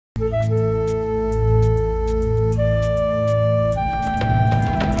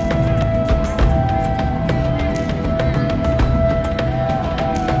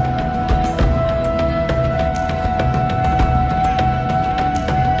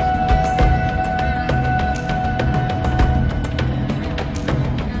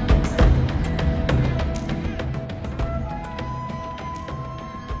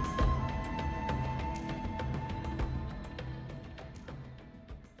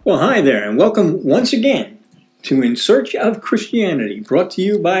Well, hi there, and welcome once again to In Search of Christianity, brought to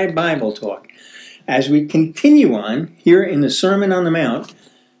you by Bible Talk. As we continue on here in the Sermon on the Mount,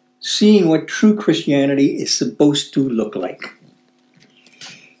 seeing what true Christianity is supposed to look like.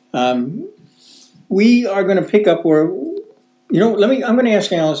 We are going to pick up where, I'm going to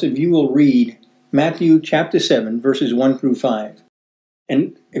ask Alice if you will read Matthew chapter 7, verses 1 through 5.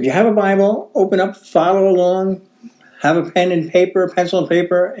 And if you have a Bible, open up, follow along. Have a pen and paper, pencil and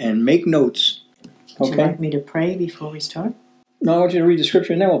paper, and make notes. Okay? Would you like me to pray before we start? No, I want you to read the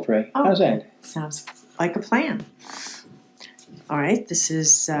scripture and then we'll pray. How's that? Sounds like a plan. All right, this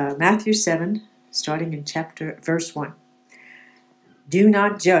is Matthew 7, starting in verse 1. Do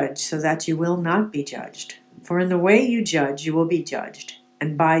not judge so that you will not be judged. For in the way you judge, you will be judged,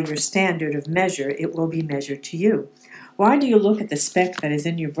 and by your standard of measure it will be measured to you. Why do you look at the speck that is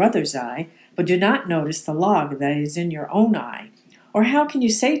in your brother's eye, but do not notice the log that is in your own eye? Or how can you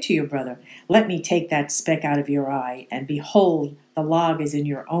say to your brother, let me take that speck out of your eye, and behold, the log is in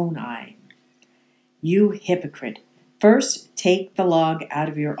your own eye? You hypocrite! First take the log out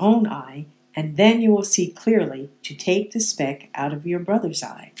of your own eye, and then you will see clearly to take the speck out of your brother's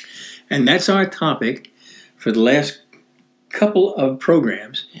eye. And that's our topic for the last couple of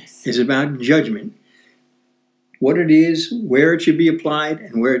programs, is about judgment. What it is, where it should be applied,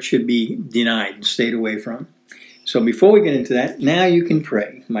 and where it should be denied and stayed away from. So before we get into that, now you can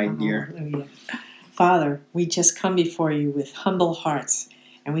pray, my dear. Father, we just come before you with humble hearts,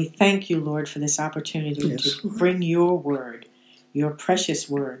 and we thank you, Lord, for this opportunity to bring your word, your precious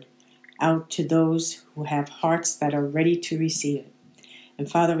word, out to those who have hearts that are ready to receive it. And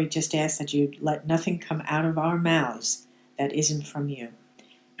Father, we just ask that you let nothing come out of our mouths that isn't from you.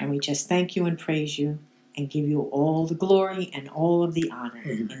 And we just thank you and praise you, and give you all the glory and all of the honor.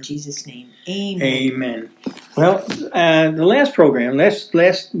 Amen. In Jesus' name, amen. Amen. Well, the last program,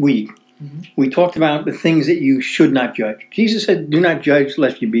 last week, we talked about the things that you should not judge. Jesus said, do not judge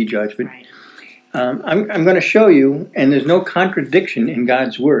lest you be judged. But right. I'm going to show you, and there's no contradiction in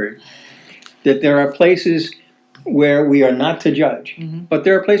God's word, that there are places where we are not to judge, but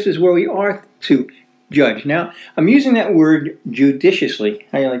there are places where we are to judge. Now, I'm using that word judiciously.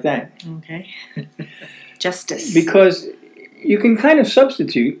 How do you like that? Okay. Justice. Because you can kind of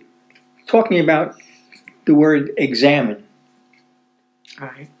substitute talking about the word examine,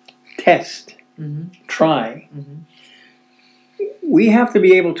 test, try. We have to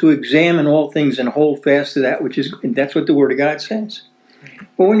be able to examine all things and hold fast to that which is good. That's what the Word of God says.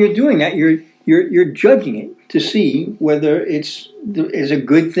 But when you're doing that, you're judging it to see whether it's a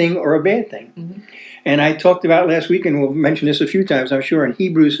good thing or a bad thing. And I talked about last week, and we'll mention this a few times, I'm sure, in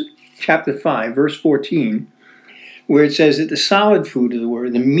Hebrews chapter 5, verse 14, where it says that the solid food of the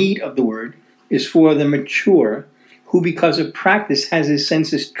Word, the meat of the Word, is for the mature, who because of practice has his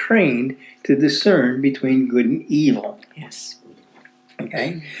senses trained to discern between good and evil. Yes.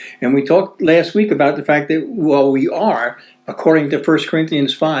 Okay? And we talked last week about the fact that, well, we are, according to 1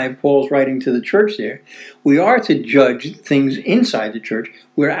 Corinthians 5, Paul's writing to the church there, we are to judge things inside the church.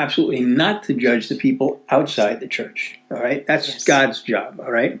 We're absolutely not to judge the people outside the church. All right? That's God's job.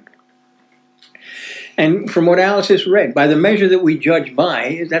 All right? And from what Alice has read, by the measure that we judge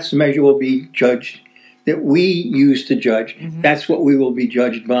by, that's the measure we'll be judged, that we use to judge. That's what we will be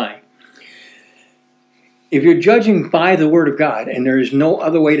judged by. If you're judging by the Word of God, and there is no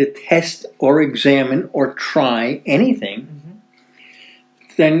other way to test or examine or try anything,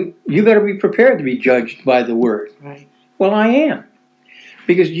 then you better be prepared to be judged by the Word. Right. Well, I am.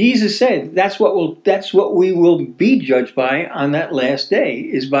 Because Jesus said that's what we will be judged by on that last day,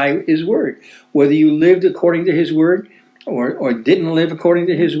 is by His Word. Whether you lived according to His Word or didn't live according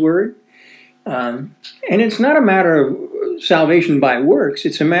to His Word. And it's not a matter of salvation by works.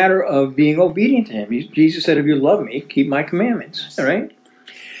 It's a matter of being obedient to Him. Jesus said, if you love me, keep my commandments. All right?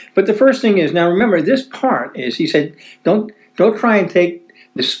 But the first thing is, now remember, this part is, He said, don't try and take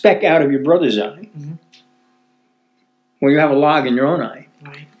the speck out of your brother's eye when you have a log in your own eye.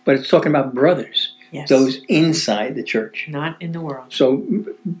 Right. But it's talking about brothers, those inside the church. Not in the world. So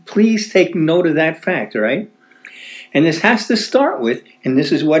please take note of that fact, all right? And this has to start with, and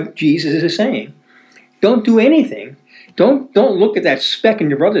this is what Jesus is saying, don't do anything. Don't look at that speck in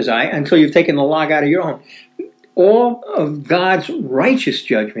your brother's eye until you've taken the log out of your own. All of God's righteous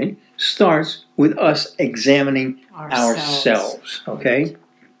judgment starts with us examining ourselves, okay?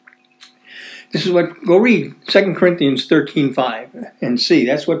 This is what, go read 2 Corinthians 13:5 and see.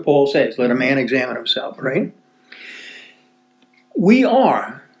 That's what Paul says. Let a man examine himself, right? We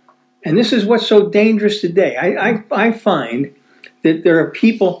are, and this is what's so dangerous today. I find that there are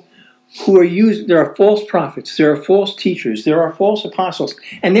people who are used. There are false prophets, there are false teachers, there are false apostles,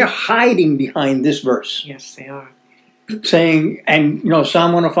 and they're hiding behind this verse. Yes, they are. Saying, and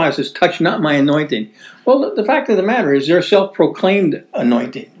Psalm 105 says, touch not my anointed. Well, the fact of the matter is they're self-proclaimed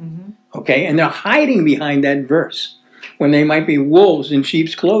anointed. Okay, and they're hiding behind that verse when they might be wolves in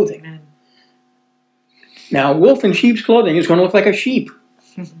sheep's clothing. Amen. Now, a wolf in sheep's clothing is going to look like a sheep.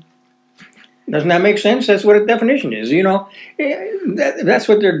 Doesn't that make sense? That's what a definition is. That's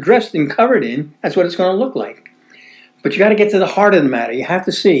what they're dressed and covered in. That's what it's going to look like. But you got to get to the heart of the matter. You have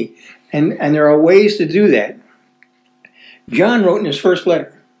to see. And there are ways to do that. John wrote in his first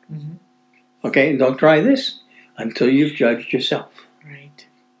letter, okay, don't try this until you've judged yourself. Right.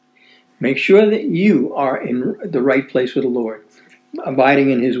 Make sure that you are in the right place with the Lord, abiding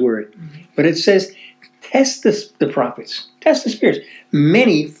in his word. But it says, test the prophets, test the spirits.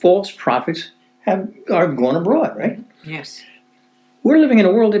 Many false prophets are gone abroad, right? Yes. We're living in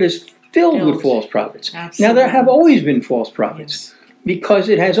a world that is filled with false prophets. Absolutely. Now, there have always been false prophets. Yes. Because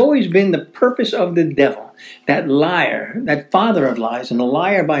it has always been the purpose of the devil, that liar, that father of lies, and a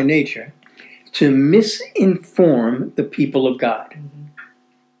liar by nature, to misinform the people of God.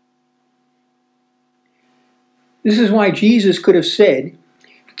 This is why Jesus could have said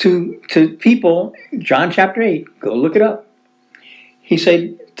to people, John chapter 8, go look it up. He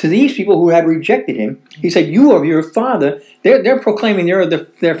said to these people who had rejected him, he said, you are your father. They're proclaiming they're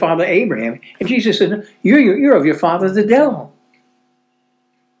of their father Abraham. And Jesus said, you're of your father the devil.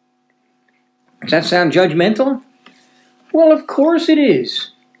 Does that sound judgmental? Well, of course it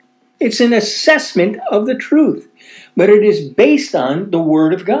is. It's an assessment of the truth, but it is based on the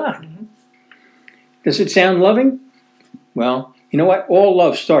Word of God. Does it sound loving? Well, you know what? All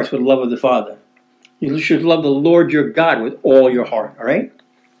love starts with love of the Father. You should love the Lord your God with all your heart, all right?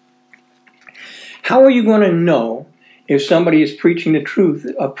 How are you going to know if somebody is preaching the truth,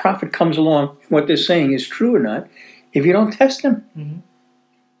 a prophet comes along, what they're saying is true or not, if you don't test them?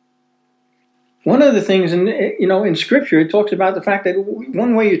 One of the things in Scripture, it talks about the fact that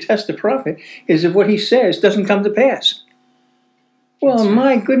one way you test a prophet is if what he says doesn't come to pass. Well,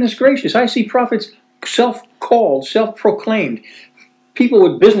 my goodness gracious, I see prophets self-called, self-proclaimed, people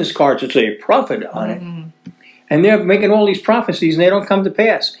with business cards that say prophet on it, and they're making all these prophecies and they don't come to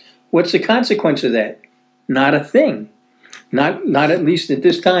pass. What's the consequence of that? Not a thing. Not at least at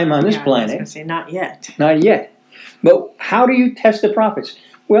this time on this planet. I was going to say, not yet. Not yet. But how do you test the prophets?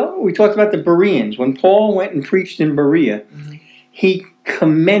 Well, we talked about the Bereans. When Paul went and preached in Berea, he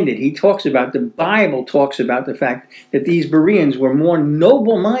commended, he talks about, the Bible talks about the fact that these Bereans were more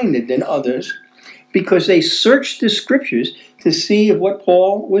noble-minded than others because they searched the Scriptures to see if what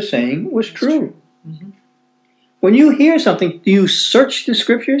Paul was saying was true. When you hear something, do you search the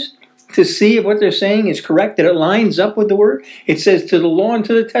Scriptures to see if what they're saying is correct, that it lines up with the Word? It says, to the law and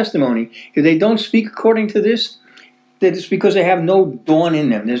to the testimony. If they don't speak according to this, that it's because they have no dawn in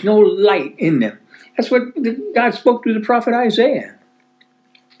them. There's no light in them. That's what God spoke through the prophet Isaiah.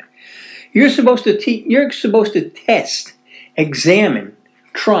 You're supposed to teach. You're supposed to test, examine,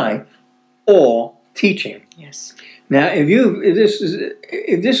 try all teaching. Yes. Now, if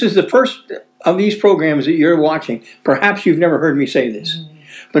this is the first of these programs that you're watching, perhaps you've never heard me say this.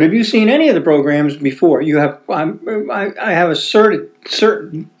 But if you've seen any of the programs before, you have. I have a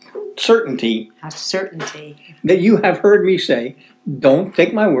certainty that you have heard me say, don't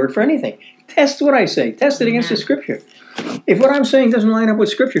take my word for anything. Test what I say. Test it against the Scripture. If what I'm saying doesn't line up with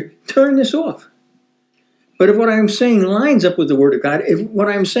Scripture, turn this off. But if what I'm saying lines up with the Word of God, if what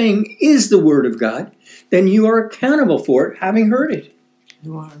I'm saying is the Word of God, then you are accountable for it, having heard it.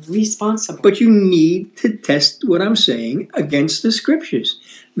 You are responsible. But you need to test what I'm saying against the Scriptures.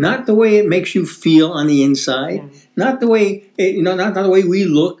 Not the way it makes you feel on the inside. Not the way, not the way we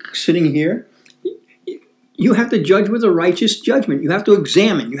look sitting here. You have to judge with a righteous judgment. You have to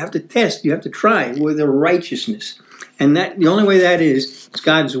examine. You have to test. You have to try with a righteousness. And that the only way that is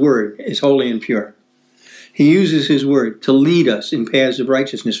God's Word is holy and pure. He uses His Word to lead us in paths of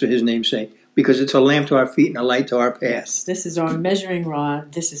righteousness for His name's sake, because it's a lamp to our feet and a light to our path. Yes, this is our measuring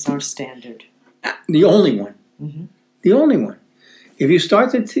rod. This is our standard. The only one. The only one. If you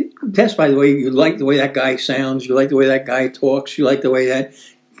start to test, by the way, you like the way that guy sounds, you like the way that guy talks, you like the way that,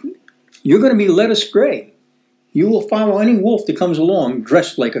 you're going to be led astray. You will follow any wolf that comes along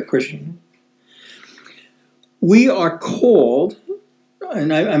dressed like a Christian. We are called,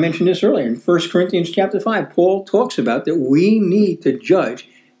 and I mentioned this earlier, in 1 Corinthians chapter 5, Paul talks about that we need to judge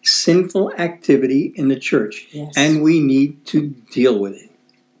sinful activity in the church. Yes. And we need to deal with it.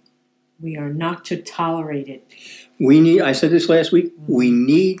 We are not to tolerate it. I said this last week, we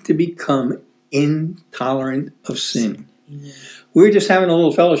need to become intolerant of sin. Amen. We were just having a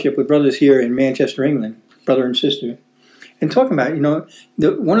little fellowship with brothers here in Manchester, England, brother and sister, and talking about,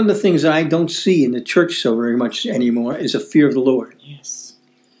 one of the things that I don't see in the church so very much anymore is a fear of the Lord. Yes.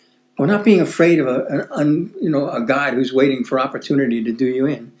 We're not being afraid of a God who's waiting for opportunity to do you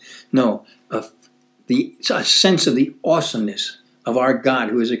in. No, a sense of the awesomeness of our God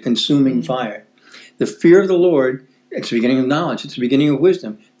who is a consuming fire. The fear of the Lord, it's the beginning of knowledge. It's the beginning of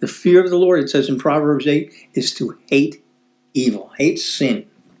wisdom. The fear of the Lord, it says in Proverbs 8, is to hate evil, hate sin.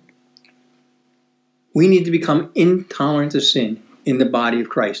 We need to become intolerant of sin in the body of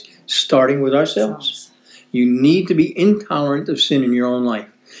Christ, starting with ourselves. You need to be intolerant of sin in your own life.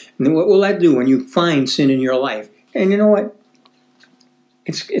 And then what will that do when you find sin in your life? And you know what?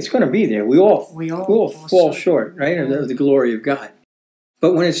 It's going to be there. We all fall short, right, of the glory of God.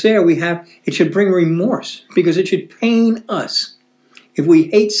 But when it's there, it should bring remorse, because it should pain us if we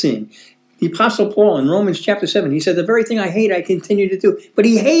hate sin. The Apostle Paul in Romans chapter 7, he said, the very thing I hate, I continue to do. But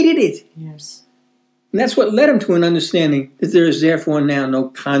he hated it. Yes. And that's what led him to an understanding that there is therefore now no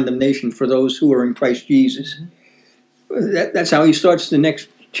condemnation for those who are in Christ Jesus. Mm-hmm. That's how he starts the next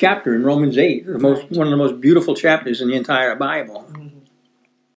chapter in Romans 8, one of the most beautiful chapters in the entire Bible. Mm-hmm.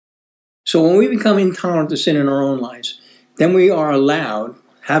 So when we become intolerant to sin in our own lives, then we are allowed,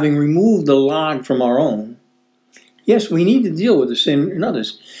 having removed the log from our own, yes, we need to deal with the sin in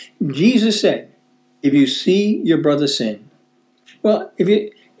others. Jesus said, if you see your brother sin, well, if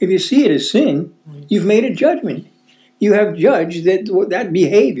you see it as sin, you've made a judgment. You have judged that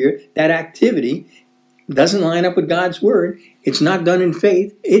behavior, that activity, doesn't line up with God's word. It's not done in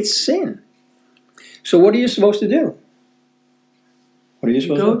faith. It's sin. So what are you supposed to do? What are you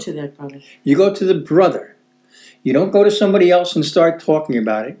supposed to do? You go to that brother. You go to the brother. You don't go to somebody else and start talking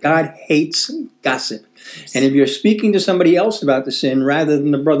about it. God hates gossip. Yes. And if you're speaking to somebody else about the sin rather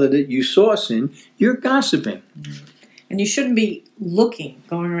than the brother that you saw sin, you're gossiping. And you shouldn't be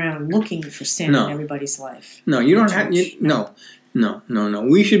going around looking for sin in everybody's life. No, you don't have. No.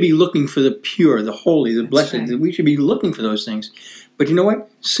 We should be looking for the pure, the holy, the blessed. Right. We should be looking for those things. But you know what?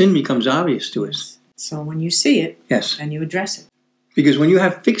 Sin becomes obvious to us. So when you see it, yes, then you address it. Because when you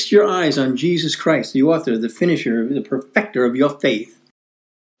have fixed your eyes on Jesus Christ, the author, the finisher, the perfecter of your faith,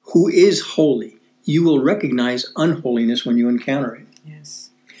 who is holy, you will recognize unholiness when you encounter it.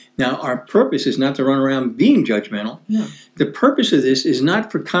 Yes. Now, our purpose is not to run around being judgmental. No. The purpose of this is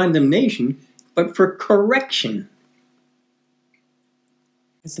not for condemnation, but for correction.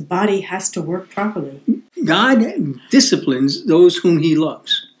 Because the body has to work properly. God disciplines those whom he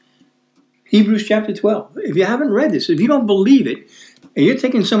loves. Hebrews chapter 12. If you haven't read this, if you don't believe it, and you're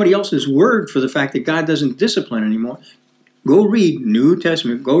taking somebody else's word for the fact that God doesn't discipline anymore, go read New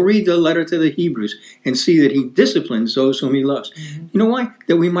Testament. Go read the letter to the Hebrews and see that he disciplines those whom he loves. Mm-hmm. You know why?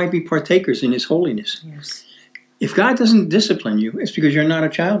 That we might be partakers in his holiness. Yes. If God doesn't discipline you, it's because you're not a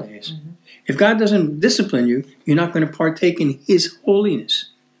child of his. Mm-hmm. If God doesn't discipline you, you're not going to partake in his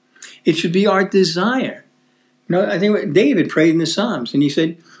holiness. It should be our desire. I think David prayed in the Psalms, and he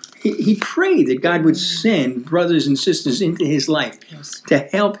said, he prayed that God would send brothers and sisters into his life to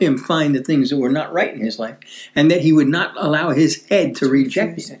help him find the things that were not right in his life, and that he would not allow his head to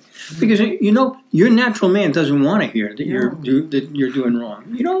reject it. Because your natural man doesn't want to hear that you're doing wrong.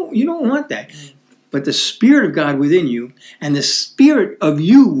 You don't want that. But the Spirit of God within you and the Spirit of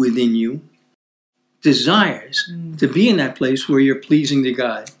you within you desires to be in that place where you're pleasing to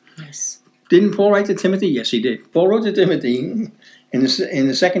God. Yes. Didn't Paul write to Timothy? Yes, he did. Paul wrote to Timothy in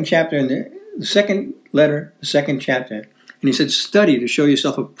the second chapter, in the second letter, the second chapter, and he said, study to show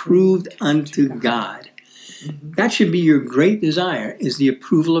yourself approved unto God. Mm-hmm. That should be your great desire, is the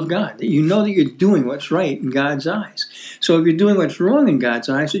approval of God, that you know that you're doing what's right in God's eyes. So if you're doing what's wrong in God's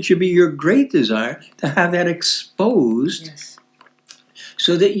eyes, it should be your great desire to have that exposed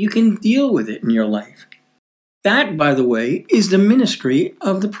so that you can deal with it in your life. That, by the way, is the ministry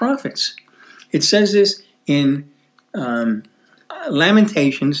of the prophets. It says this in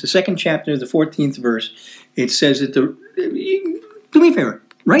Lamentations, the second chapter, the 14th verse. It says that do me a favor,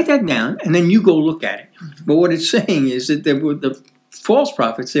 write that down, and then you go look at it. Mm-hmm. But what it's saying is that the false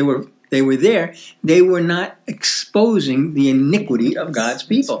prophets, they were there. They were not exposing the iniquity of God's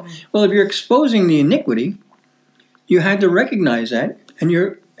people. Right. Well, if you're exposing the iniquity, you had to recognize that, and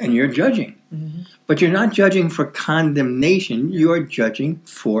you're judging. Mm-hmm. But you're not judging for condemnation. You are judging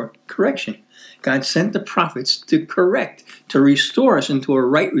for correction. God sent the prophets to correct, to restore us into a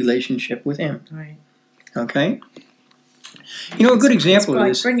right relationship with him. Right. Okay? A good example of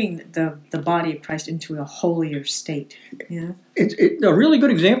this. Bringing the body of Christ into a holier state. Yeah. A really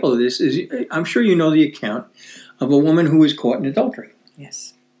good example of this is, I'm sure you know the account of a woman who was caught in adultery.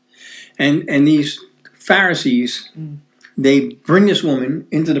 Yes. And these Pharisees they bring this woman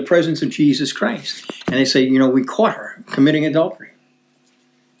into the presence of Jesus Christ. And they say, we caught her committing adultery.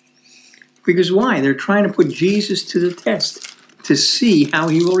 Because why? They're trying to put Jesus to the test to see how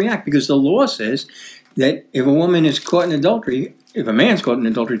he will react. Because the law says that if a woman is caught in adultery, if a man's caught in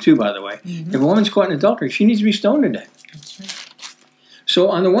adultery too, by the way, if a woman's caught in adultery, she needs to be stoned to death. That's right. So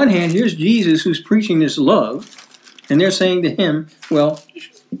on the one hand, here's Jesus who's preaching this love, and they're saying to him, well,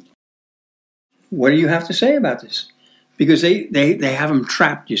 what do you have to say about this? Because they have him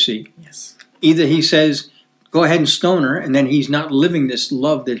trapped, you see. Yes. Either he says, go ahead and stone her, and then he's not living this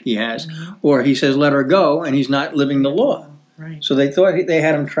love that he has, or he says, let her go, and he's not living the law. Right. So they thought they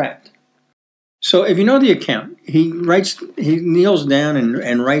had him trapped. So if you know the account, he kneels down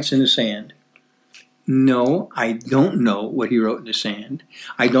and writes in the sand. No, I don't know what he wrote in the sand.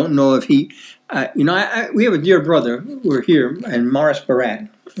 I don't know if he, we have a dear brother, we're here, and Morris Barat,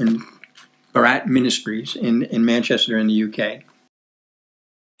 in Barat Ministries in Manchester in the UK.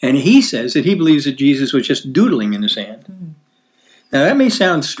 And he says that he believes that Jesus was just doodling in the sand. Now that may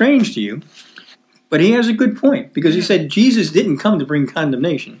sound strange to you, but he has a good point, because he said Jesus didn't come to bring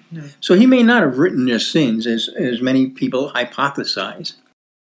condemnation. No. So he may not have written their sins as many people hypothesize.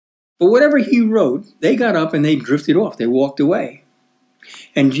 But whatever he wrote, they got up and they drifted off. They walked away.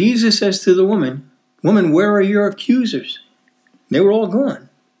 And Jesus says to the woman, woman, where are your accusers? They were all gone.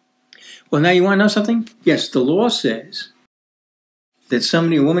 Well, now you want to know something? Yes, the law says that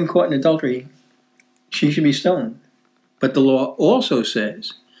a woman caught in adultery, she should be stoned. But the law also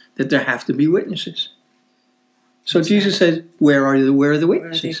says that there have to be witnesses. So Jesus says, where are the witnesses? Where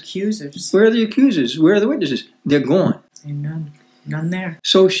are the accusers? Where are the accusers? Where are the witnesses? They're gone. And none there.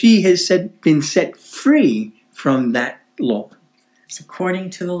 So she has been set free from that law. It's according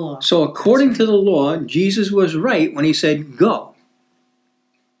to the law. So according to the law, Jesus was right when he said, go.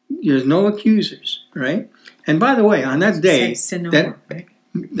 There's no accusers, right? And by the way, on that day,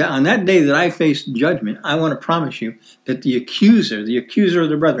 on that day that I face judgment, I want to promise you that the accuser of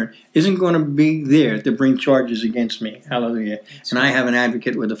the brethren, isn't going to be there to bring charges against me. Hallelujah. And I have an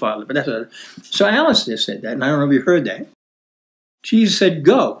advocate with the Father. But so Alistair said that, and I don't know if you heard that. Jesus said,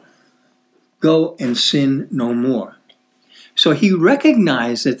 go and sin no more. So he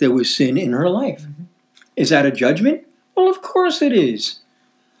recognized that there was sin in her life. Is that a judgment? Well, of course it is.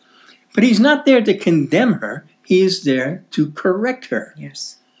 But he's not there to condemn her. He is there to correct her.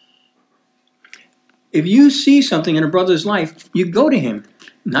 Yes. If you see something in a brother's life, you go to him.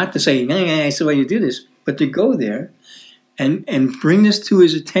 Not to say, I see why you do this, but to go there and bring this to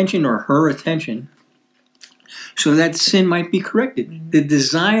his attention or her attention so that sin might be corrected. The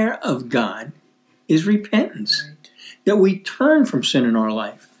desire of God is repentance. Right. That we turn from sin in our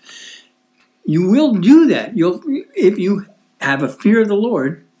life. You will do that. If you have a fear of the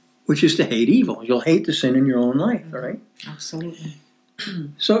Lord, which is to hate evil. You'll hate the sin in your own life, all right? Absolutely.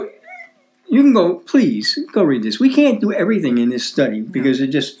 So you can please go read this. We can't do everything in this study because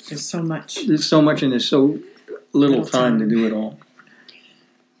there's so much. There's so much and there's so little time to do it all.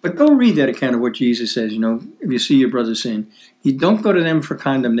 But go read that account of what Jesus says, if you see your brother sin. You don't go to them for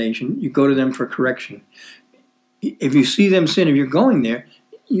condemnation. You go to them for correction. If you see them sin, if you're going there,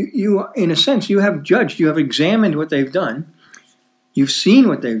 you in a sense, you have judged. You have examined what they've done. You've seen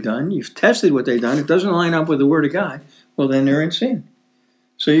what they've done. You've tested what they've done. It doesn't line up with the Word of God. Well, then they're in sin.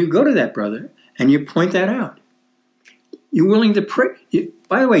 So you go to that brother and you point that out. You're willing to pray.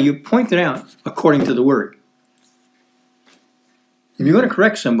 By the way, you point it out according to the Word. If you're going to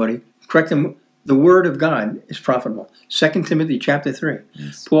correct somebody, correct them. The Word of God is profitable. 2 Timothy chapter 3.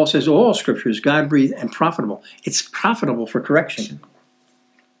 Yes. Paul says all Scripture is God-breathed and profitable. It's profitable for correction.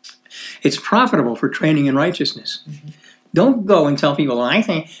 It's profitable for training in righteousness. Don't go and tell people, I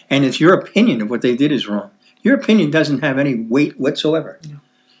think, and it's your opinion of what they did is wrong. Your opinion doesn't have any weight whatsoever. No.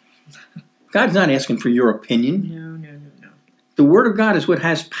 God's not asking for your opinion. No. The Word of God is what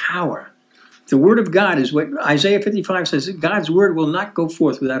has power. The Word of God is what Isaiah 55 says, that God's Word will not go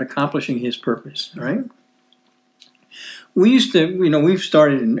forth without accomplishing His purpose, right? We used to, we've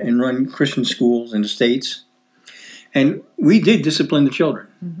started and run Christian schools in the States, and we did discipline the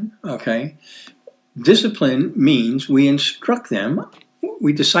children, okay? Discipline means we instruct them,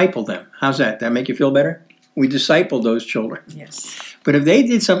 we disciple them. How's that? That make you feel better? We disciple those children. Yes. But if they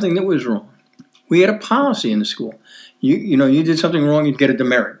did something that was wrong, we had a policy in the school. You did something wrong, you'd get a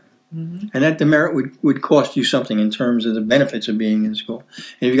demerit. And that demerit would cost you something in terms of the benefits of being in school.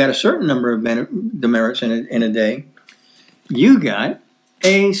 And if you got a certain number of demerits in a day, you got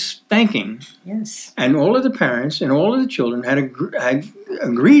a spanking. Yes. And all of the parents and all of the children had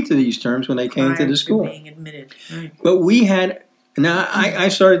agreed to these terms when they came to the school. Being admitted. Right. But we had, now I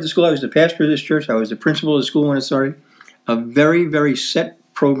started the school, I was the pastor of this church, I was the principal of the school when it started. a very, very set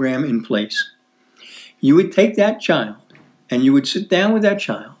program in place. You would take that child and you would sit down with that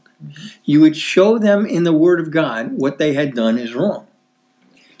child. You would show them in the Word of God what they had done is wrong.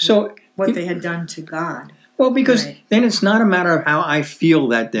 So what they had done to God. Well, because then it's not a matter of how I feel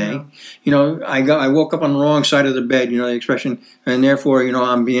that day. No. You know, I woke up on the wrong side of the bed, you know, the expression, and therefore, you know,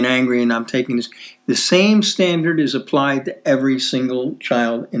 I'm being angry and I'm taking this. The same standard is applied to every single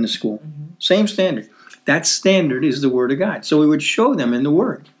child in the school. Mm-hmm. Same standard. That standard is the Word of God. So we would show them in the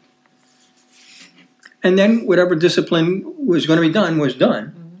Word. And then whatever discipline was going to be done was done.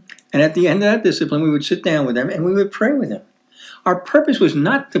 Mm-hmm. And at the end of that discipline, we would sit down with them and we would pray with them. Our purpose was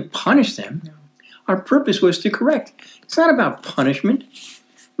not to punish them. No. Our purpose was to correct. It's not about punishment.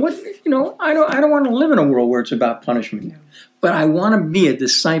 What, you know, I don't want to live in a world where it's about punishment. No. But I want to be a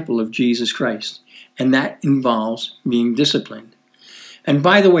disciple of Jesus Christ. And that involves being disciplined. And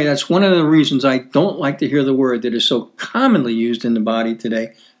by the way, that's one of the reasons I don't like to hear the word that is so commonly used in the body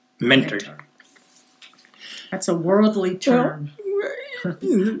today, mentor. That's a worldly term. Well,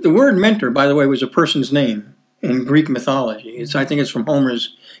 the word mentor, by the way, was a person's name in Greek mythology. I think it's from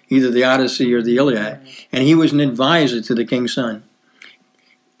Homer's, either the Odyssey or the Iliad. And he was an advisor to the king's son.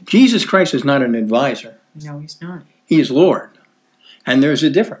 Jesus Christ is not an advisor. No, he's not. He is Lord. And there's a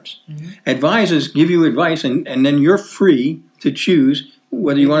difference. Mm-hmm. Advisors give you advice, and then you're free to choose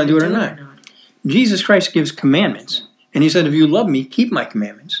whether you want to do it or not. Jesus Christ gives commandments. And he said, if you love me, keep my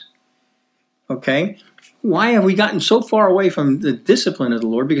commandments. Okay? Why have we gotten so far away from the discipline of the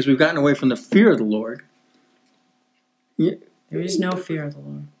Lord? Because we've gotten away from the fear of the Lord. Yeah. There is no fear of the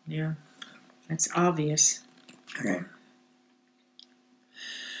Lord. Yeah. That's obvious. Okay.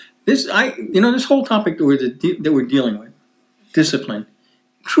 This whole topic that we're dealing with, discipline,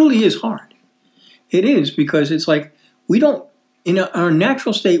 truly is hard. It is, because it's like we don't, in our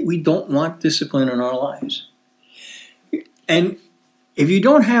natural state, we don't want discipline in our lives. And if you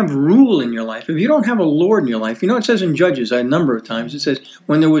don't have rule in your life, if you don't have a Lord in your life, you know, it says in Judges a number of times, it says,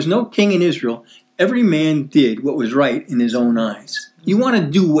 when there was no king in Israel, every man did what was right in his own eyes. You want to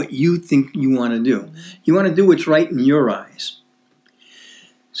do what you think you want to do. You want to do what's right in your eyes.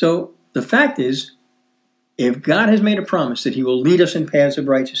 So the fact is, if God has made a promise that he will lead us in paths of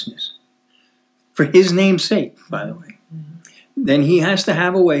righteousness, for his name's sake, by the way, then he has to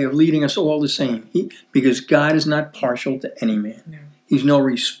have a way of leading us all the same. Because God is not partial to any man. No. He's no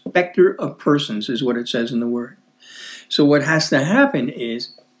respecter of persons, is what it says in the Word. So what has to happen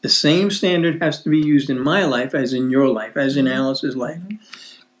is the same standard has to be used in my life as in your life, as in Alice's life.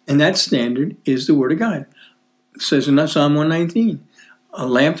 And that standard is the Word of God. It says in Psalm 119, a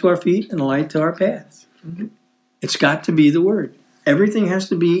lamp to our feet and a light to our path. Mm-hmm. It's got to be the Word. Everything has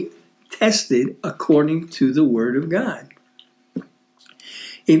to be tested according to the Word of God.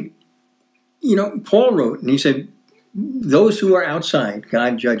 Paul wrote, and he said, those who are outside,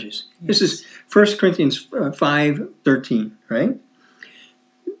 God judges. Yes. This is 1 Corinthians 5:13, right?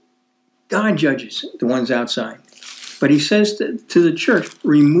 God judges the ones outside. But he says to the church,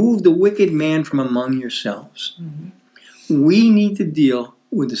 remove the wicked man from among yourselves. Mm-hmm. We need to deal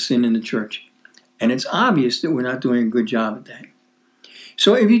with the sin in the church. And it's obvious that we're not doing a good job at that.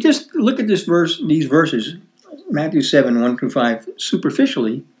 So if you just look at these verses, Matthew 7, 1-5,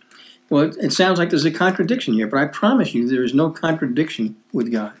 superficially, well, it sounds like there's a contradiction here, but I promise you there is no contradiction with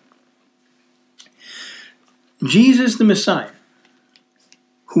God. Jesus the Messiah,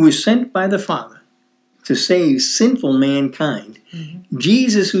 who was sent by the Father to save sinful mankind,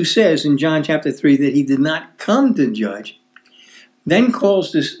 Jesus who says in John chapter 3 that he did not come to judge, then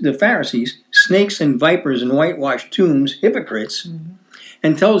calls the Pharisees snakes and vipers and whitewashed tombs hypocrites,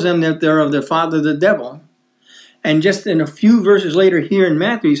 and tells them that they're of their father the devil. And just in a few verses later here in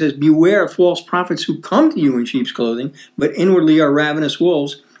Matthew, he says, beware of false prophets who come to you in sheep's clothing, but inwardly are ravenous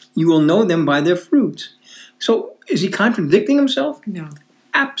wolves. You will know them by their fruits. So is he contradicting himself? No.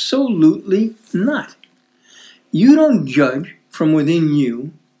 Absolutely not. You don't judge from within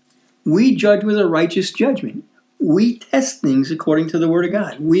you. We judge with a righteous judgment. We test things according to the Word of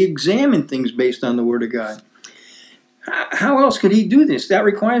God. We examine things based on the Word of God. How else could he do this? That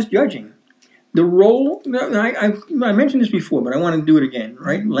requires judging. The role, I mentioned this before, but I want to do it again,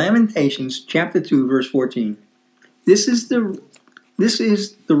 right? Lamentations chapter 2, verse 14. This is the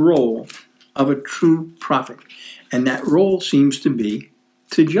role of a true prophet. And that role seems to be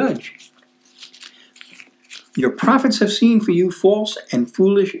to judge. Your prophets have seen for you false and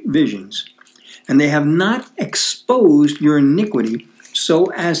foolish visions, and they have not exposed your iniquity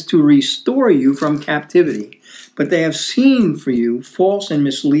so as to restore you from captivity. But they have seen for you false and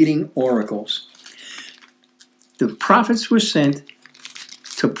misleading oracles. The prophets were sent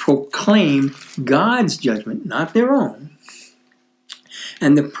to proclaim God's judgment, not their own.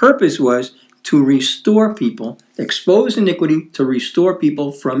 And the purpose was to restore people, expose iniquity, to restore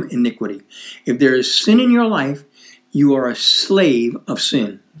people from iniquity. If there is sin in your life, you are a slave of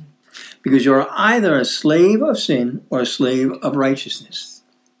sin. Because you're either a slave of sin or a slave of righteousness.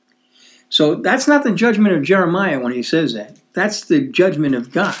 So that's not the judgment of Jeremiah when he says that. That's the judgment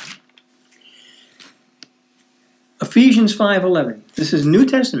of God. Ephesians 5:11. This is New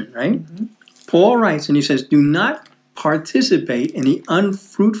Testament, right? Mm-hmm. Paul writes and he says, do not participate in the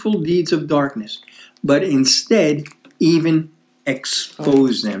unfruitful deeds of darkness, but instead even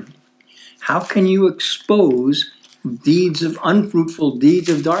expose them. How can you expose unfruitful deeds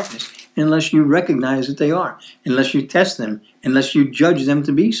of darkness unless you recognize that they are, unless you test them, unless you judge them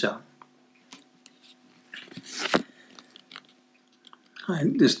to be so?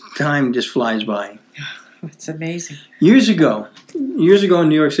 This time just flies by. It's amazing. Years ago in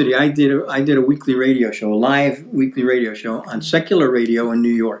New York City, I did a weekly radio show, a live weekly radio show on secular radio in New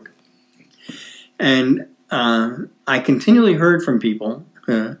York. And I continually heard from people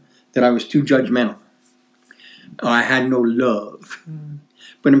that I was too judgmental. Or I had no love.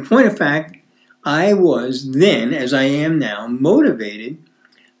 But in point of fact, I was then, as I am now, motivated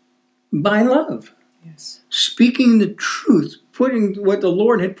by love. Yes. Speaking the truth, putting what the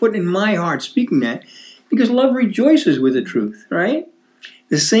Lord had put in my heart, speaking that, because love rejoices with the truth, right?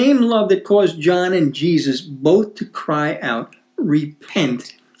 The same love that caused John and Jesus both to cry out,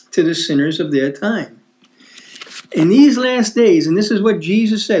 repent to the sinners of their time. In these last days, and this is what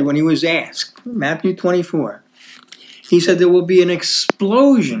Jesus said when he was asked, Matthew 24, he said there will be an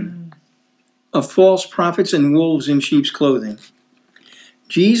explosion of false prophets and wolves in sheep's clothing.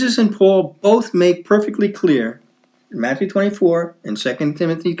 Jesus and Paul both make perfectly clear, in Matthew 24 and 2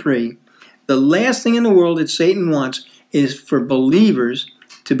 Timothy 3, the last thing in the world that Satan wants is for believers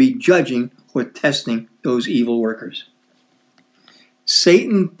to be judging or testing those evil workers.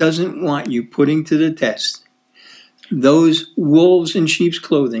 Satan doesn't want you putting to the test those wolves in sheep's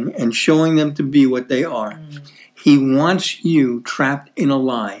clothing and showing them to be what they are. He wants you trapped in a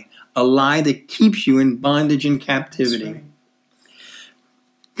lie that keeps you in bondage and captivity. Right.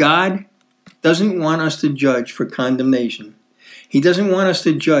 God doesn't want us to judge for condemnation. He doesn't want us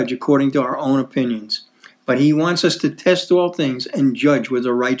to judge according to our own opinions, but he wants us to test all things and judge with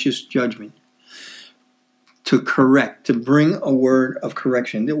a righteous judgment. To correct, to bring a word of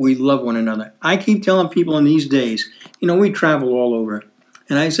correction, that we love one another. I keep telling people in these days, we travel all over,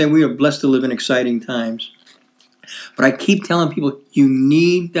 and I say we are blessed to live in exciting times. But I keep telling people, you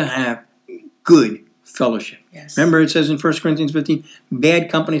need to have good fellowship. Yes. Remember, it says in 1 Corinthians 15, bad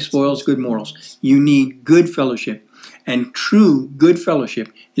company spoils good morals. You need good fellowship. And true good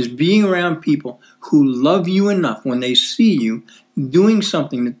fellowship is being around people who love you enough when they see you doing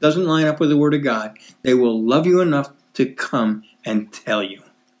something that doesn't line up with the Word of God. They will love you enough to come and tell you.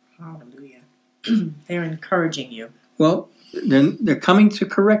 Hallelujah. They're encouraging you. Well, then they're coming to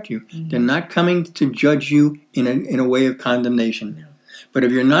correct you. Mm-hmm. They're not coming to judge you in a way of condemnation. No. But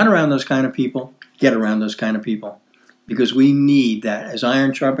if you're not around those kind of people, get around those kind of people. Because we need that. As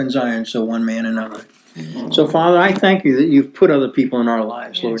iron sharpens iron, so one man another. Mm-hmm. So, Father, I thank you that you've put other people in our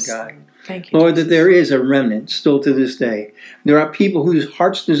lives, yes, Lord God. Thank you, Lord, Jesus. that there is a remnant still to this day. There are people whose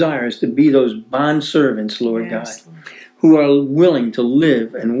heart's desire is to be those bond servants, Lord, yes, God, Lord, who are willing to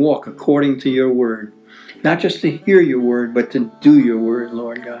live and walk according to your word. Not just to hear your word, but to do your word,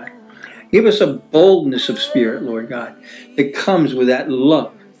 Lord God. Give us a boldness of spirit, Lord God, that comes with that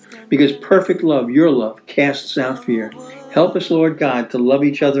love. Because perfect love, your love, casts out fear. Help us, Lord God, to love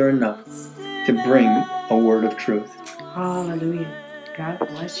each other enough to bring a word of truth. Hallelujah. God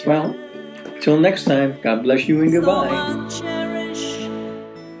bless you. Well, till next time, God bless you and goodbye.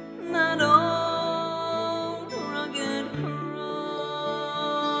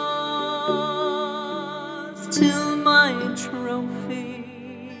 Till my trophies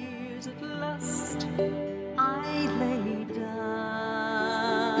at last